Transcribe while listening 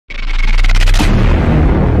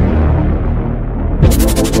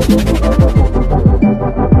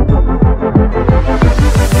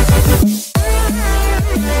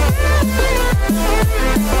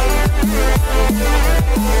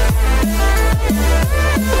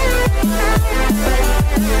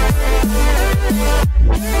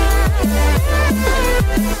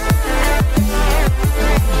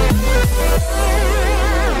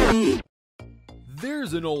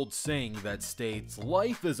an old saying that states,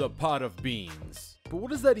 life is a pot of beans. But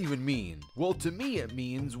what does that even mean? Well, to me it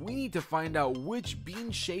means we need to find out which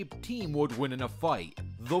bean-shaped team would win in a fight.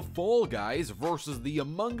 The Fall Guys versus the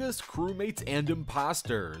Among Us, Crewmates, and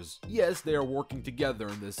Impostors. Yes, they are working together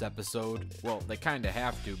in this episode. Well, they kinda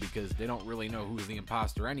have to because they don't really know who's the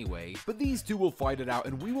imposter anyway. But these two will fight it out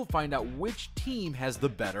and we will find out which team has the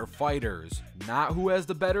better fighters. Not who has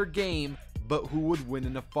the better game, but who would win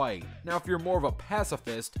in a fight. Now, if you're more of a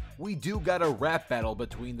pacifist, we do got a rap battle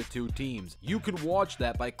between the two teams. You can watch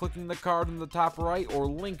that by clicking the card in the top right or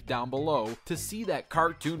link down below to see that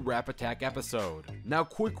cartoon rap attack episode. Now,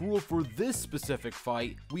 quick rule for this specific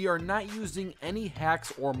fight, we are not using any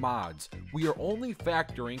hacks or mods. We are only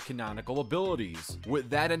factoring canonical abilities. With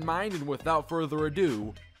that in mind and without further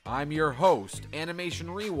ado, I'm your host,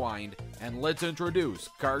 AnimationRewind, and let's introduce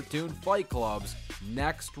Cartoon Fight Club's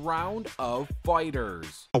next round of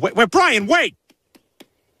fighters. Oh, wait, Brian, wait!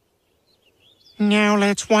 Now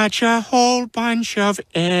let's watch a whole bunch of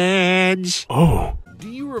ads. Oh. Do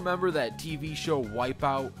you remember that TV show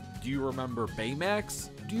Wipeout? Do you remember Baymax?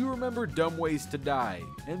 Do you remember Dumb Ways to Die?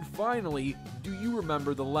 And finally, do you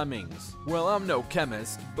remember the Lemmings? Well, I'm no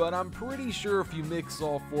chemist, but I'm pretty sure if you mix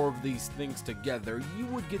all four of these things together, you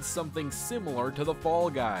would get something similar to the Fall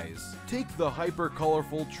Guys. Take the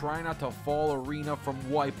hyper-colorful Try Not to Fall arena from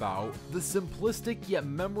Wipeout, the simplistic yet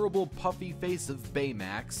memorable puffy face of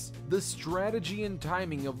Baymax, the strategy and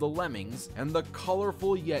timing of the Lemmings, and the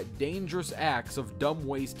colorful yet dangerous acts of Dumb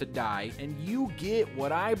Ways to Die, and you get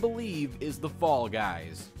what I believe is the Fall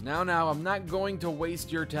Guys. Now, I'm not going to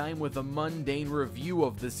waste your time with a mundane review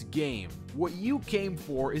of this game. What you came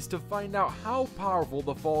for is to find out how powerful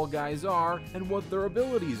the Fall Guys are and what their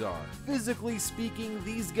abilities are. Physically speaking,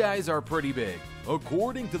 these guys are pretty big.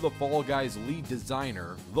 According to the Fall Guys lead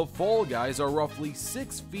designer, the Fall Guys are roughly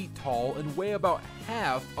 6 feet tall and weigh about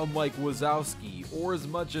half of Mike Wazowski, or as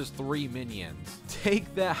much as 3 minions.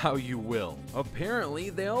 Take that how you will.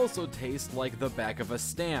 Apparently, they also taste like the back of a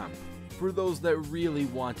stamp. For those that really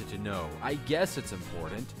wanted to know, I guess it's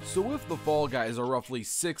important. So if the Fall Guys are roughly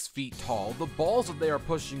 6 feet tall, the balls that they are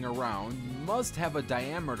pushing around must have a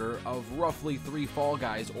diameter of roughly 3 Fall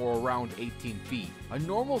Guys or around 18 feet. A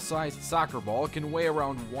normal sized soccer ball can weigh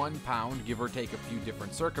around 1 pound, give or take a few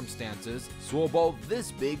different circumstances, so a ball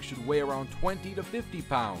this big should weigh around 20 to 50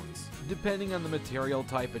 pounds, depending on the material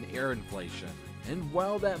type and air inflation. And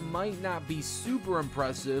while that might not be super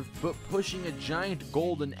impressive, but pushing a giant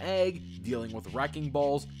golden egg, dealing with wrecking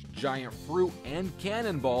balls, giant fruit, and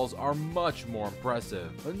cannonballs are much more impressive.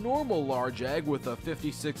 A normal large egg with a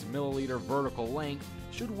 56 milliliter vertical length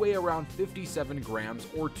should weigh around 57 grams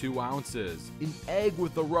or 2 ounces. An egg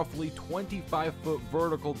with a roughly 25-foot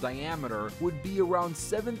vertical diameter would be around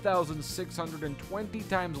 7,620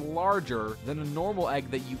 times larger than a normal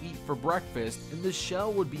egg that you eat for breakfast, and the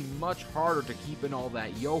shell would be much harder to keep in all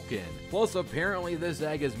that yolk in. Plus, apparently this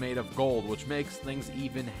egg is made of gold, which makes things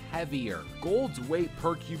even heavier. Gold's weight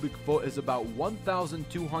per cubic foot is about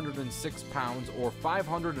 1,206 pounds or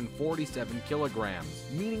 547 kilograms,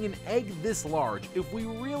 meaning an egg this large, if we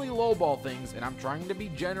really lowball things, and I'm trying to be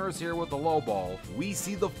generous here with the lowball, we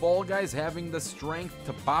see the Fall Guys having the strength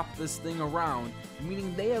to bop this thing around,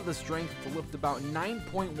 meaning they have the strength to lift about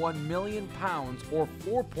 9.1 million pounds or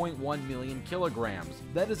 4.1 million kilograms.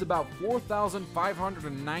 That is about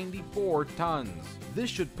 4,594 tons. This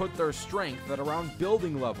should put their strength at around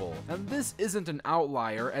building level, and this isn't an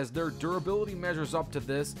outlier as their durability measures up to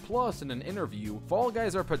this, plus in an interview, Fall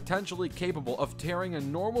Guys are potentially capable of tearing a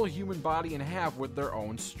normal human body in half with their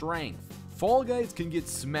own strength. Fall Guys can get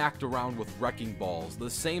smacked around with wrecking balls, the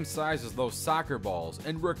same size as those soccer balls,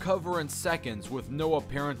 and recover in seconds with no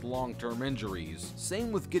apparent long-term injuries.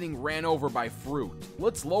 Same with getting ran over by fruit.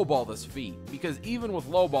 Let's lowball this feat, because even with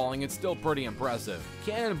lowballing, it's still pretty impressive.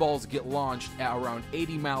 Cannonballs get launched at around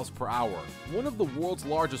 80 miles per hour. One of the world's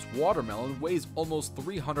largest watermelon weighs almost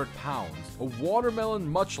 300 pounds. A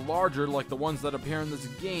watermelon much larger like the ones that appear in this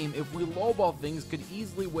game, if we lowball things, could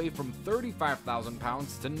easily weigh from 35,000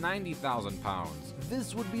 pounds to 90,000 pounds.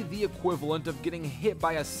 This would be the equivalent of getting hit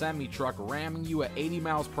by a semi-truck ramming you at 80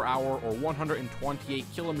 miles per hour or 128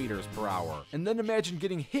 kilometers per hour. And then imagine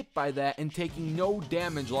getting hit by that and taking no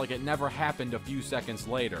damage like it never happened a few seconds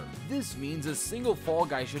later. This means a single Fall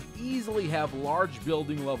Guy should easily have large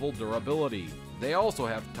building level durability. They also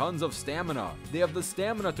have tons of stamina. They have the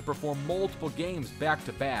stamina to perform multiple games back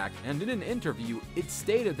to back, and in an interview, it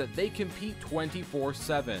stated that they compete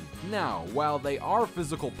 24/7. Now, while they are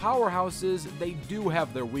physical powerhouses, they do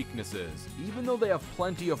have their weaknesses. Even though they have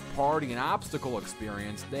plenty of party and obstacle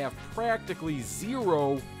experience, they have practically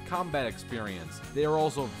zero combat experience. They are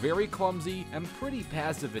also very clumsy and pretty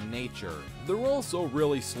passive in nature. They're also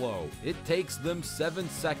really slow. It takes them 7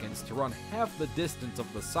 seconds to run half the distance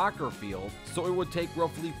of the soccer field, so it would take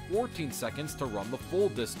roughly 14 seconds to run the full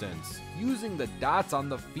distance. Using the dots on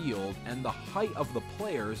the field and the height of the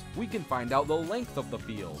players, we can find out the length of the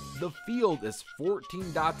field. The field is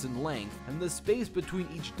 14 dots in length, and the space between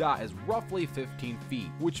each dot is roughly 15 feet,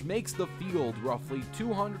 which makes the field roughly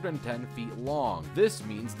 210 feet long. This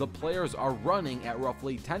means the players are running at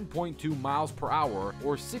roughly 10.2 miles per hour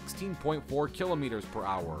or 16.4 kilometers per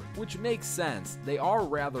hour, which makes sense. They are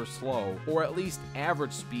rather slow, or at least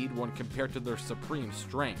average speed when compared to their supreme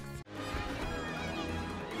strength.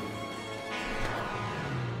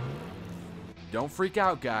 Don't freak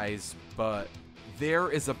out, guys, but there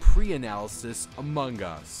is a pre-analysis among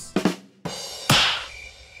us.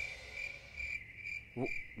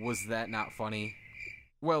 Was that not funny?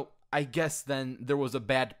 Well, I guess then there was a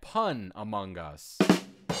bad pun among us.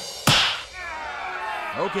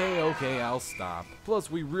 Okay, I'll stop. Plus,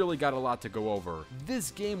 we really got a lot to go over.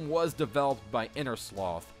 This game was developed by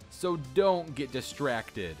InnerSloth, so don't get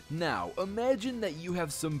distracted. Now, imagine that you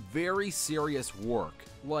have some very serious work,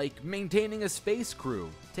 like maintaining a space crew.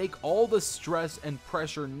 Take all the stress and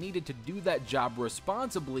pressure needed to do that job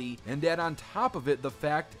responsibly, and add on top of it the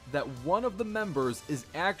fact that one of the members is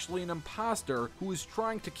actually an imposter who is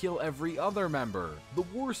trying to kill every other member. The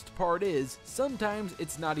worst part is, sometimes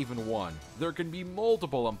it's not even one. There can be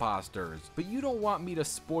multiple imposters. But you don't want me to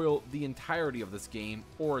spoil the entirety of this game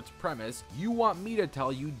or its premise. You want me to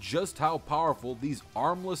tell you just how powerful these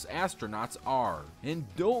armless astronauts are. And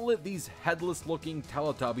don't let these headless looking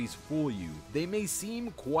Teletubbies fool you. They may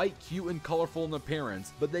seem quite cute and colorful in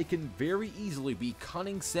appearance, but they can very easily be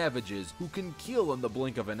cunning savages who can kill in the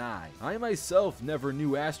blink of an eye. I myself never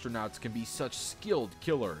knew astronauts can be such skilled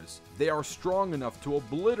killers. They are strong enough to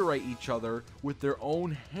obliterate each other with their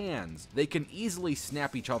own hands. They can easily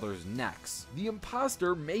snap each other's necks. The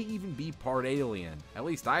imposter may even be part alien. At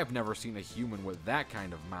least I have never seen a human with that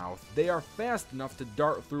kind of mouth. They are fast enough to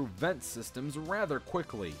dart through vent systems rather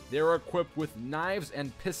quickly. They are equipped with knives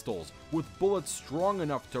and pistols, with bullets strong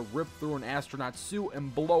enough to rip through an astronaut's suit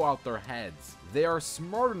and blow out their heads. They are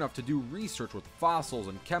smart enough to do research with fossils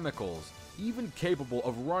and chemicals, even capable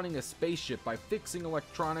of running a spaceship by fixing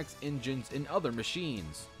electronics, engines, and other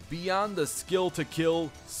machines. Beyond the skill to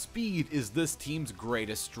kill, speed is this team's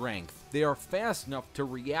greatest strength. They are fast enough to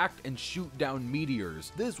react and shoot down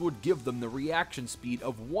meteors. This would give them the reaction speed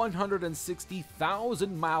of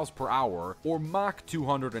 160,000 miles per hour, or Mach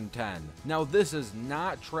 210. Now this is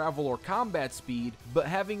not travel or combat speed, but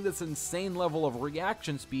having this insane level of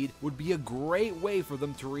reaction speed would be a great way for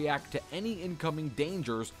them to react to any incoming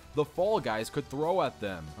dangers the Fall Guys could throw at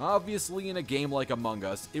them. Obviously, in a game like Among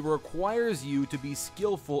Us, it requires you to be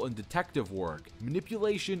skillful in detective work,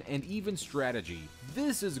 manipulation, and even strategy.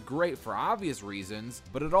 This is great for obvious reasons,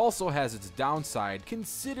 but it also has its downside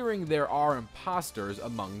considering there are imposters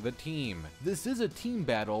among the team. This is a team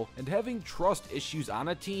battle, and having trust issues on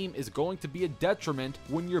a team is going to be a detriment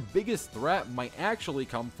when your biggest threat might actually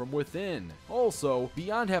come from within. Also,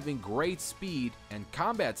 beyond having great speed and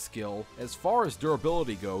combat skill, as far as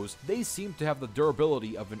durability goes, they seem to have the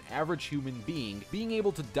durability of an average human being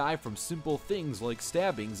able to die from simple things like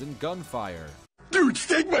stabbings and gunfire. Dude,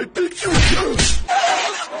 take my picture!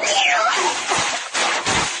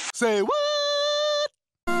 Say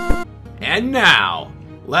what? And now,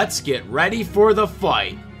 let's get ready for the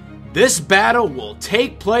fight. This battle will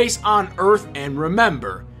take place on Earth, and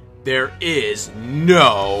remember, there is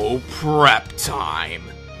no prep time.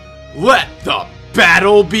 Let the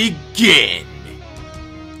battle begin!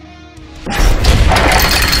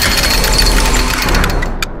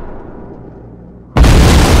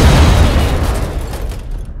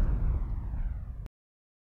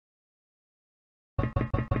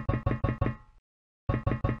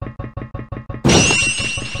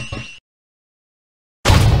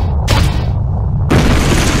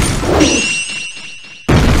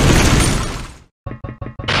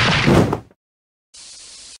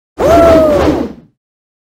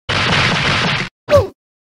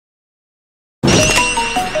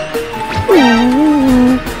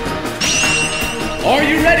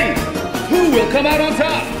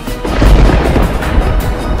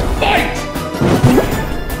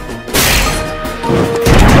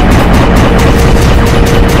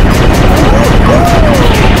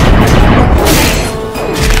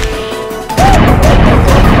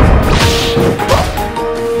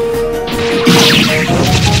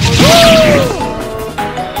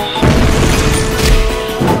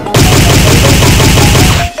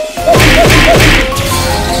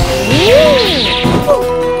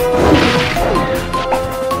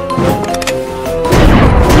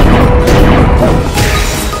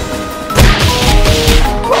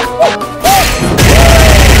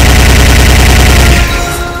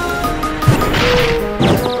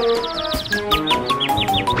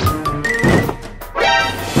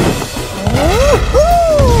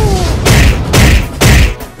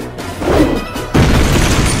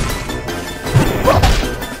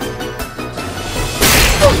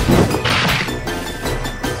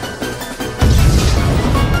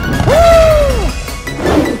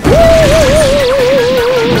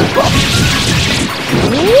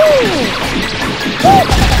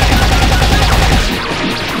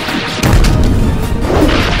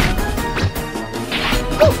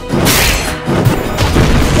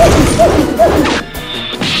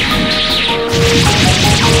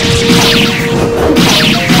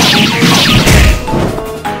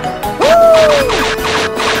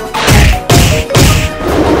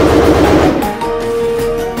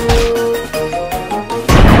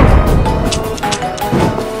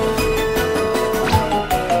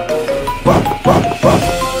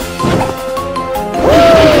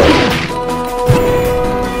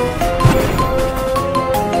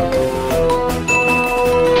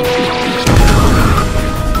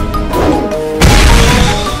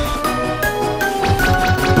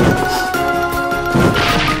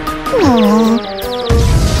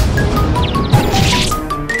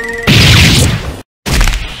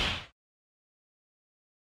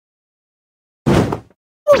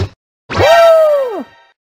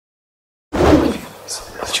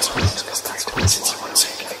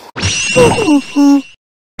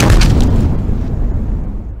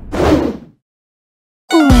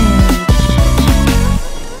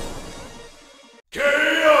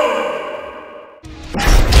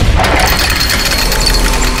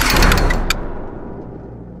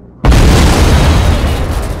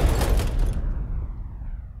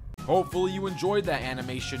 Hopefully you enjoyed that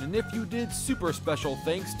animation, and if you did, super special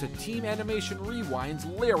thanks to Team Animation Rewind's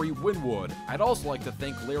Larry Winwood. I'd also like to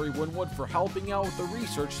thank Larry Winwood for helping out with the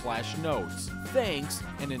research/notes. Thanks,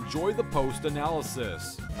 and enjoy the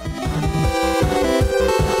post-analysis.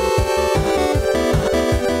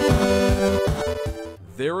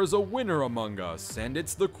 There is a winner among us, and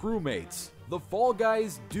it's the Crewmates. The Fall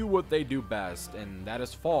Guys do what they do best, and that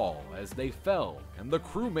is fall, as they fell, and the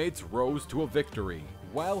Crewmates rose to a victory.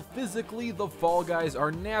 While physically the Fall Guys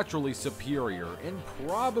are naturally superior and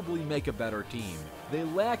probably make a better team, they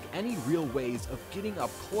lack any real ways of getting up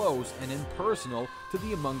close and impersonal to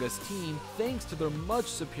the Among Us team thanks to their much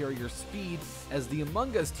superior speed, as the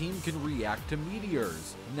Among Us team can react to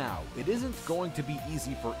meteors. Now, it isn't going to be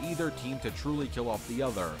easy for either team to truly kill off the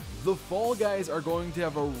other. The Fall Guys are going to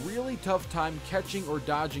have a really tough time catching or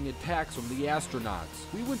dodging attacks from the astronauts.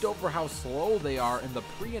 We went over how slow they are in the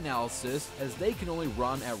pre-analysis, as they can only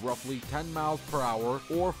run at roughly 10 miles per hour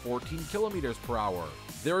or 14 kilometers per hour.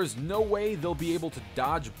 There is no way they'll be able to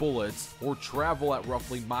dodge bullets or travel at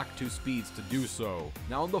roughly Mach 2 speeds to do so.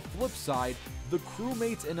 Now on the flip side, the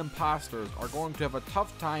Crewmates and Impostors are going to have a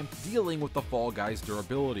tough time dealing with the Fall Guys'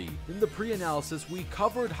 durability. In the pre-analysis, we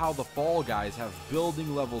covered how the Fall Guys have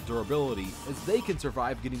building level durability, as they can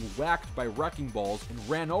survive getting whacked by wrecking balls and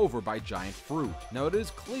ran over by giant fruit. Now it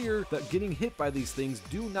is clear that getting hit by these things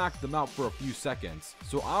do knock them out for a few seconds,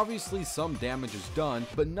 so obviously some damage is done,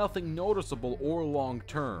 but nothing noticeable or long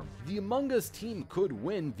term. The Among Us team could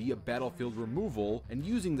win via battlefield removal, and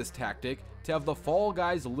using this tactic to have the Fall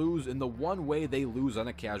Guys lose in the one way they lose on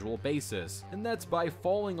a casual basis, and that's by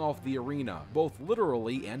falling off the arena, both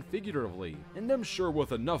literally and figuratively. And I'm sure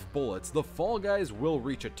with enough bullets, the Fall Guys will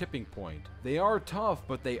reach a tipping point. They are tough,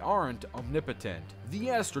 but they aren't omnipotent. The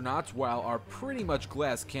astronauts, while are pretty much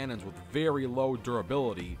glass cannons with very low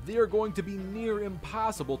durability, they are going to be near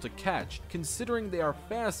impossible to catch, considering they are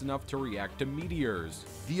fast enough to react to meteors.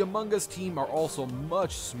 The Among Us team are also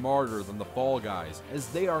much smarter than the Fall Guys, as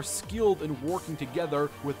they are skilled in working together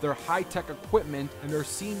with their high-tech equipment and are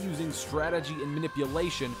seen using strategy and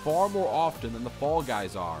manipulation far more often than the Fall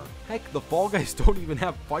Guys are. Heck, the Fall Guys don't even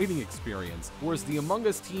have fighting experience, whereas the Among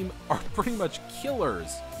Us team are pretty much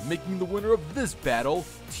killers, making the winner of this battle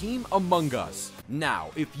Team Among Us.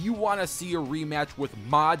 Now, if you want to see a rematch with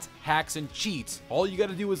mods, hacks, and cheats, all you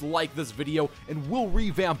gotta do is like this video and we'll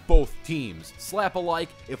revamp both teams. Slap a like.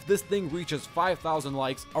 If this thing reaches 5,000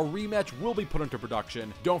 likes, a rematch will be put into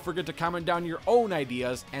production. Don't forget to comment down your own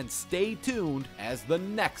ideas and stay tuned, as the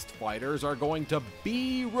next fighters are going to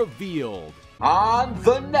be revealed on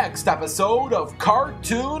the next episode of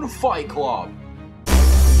Cartoon Fight Club.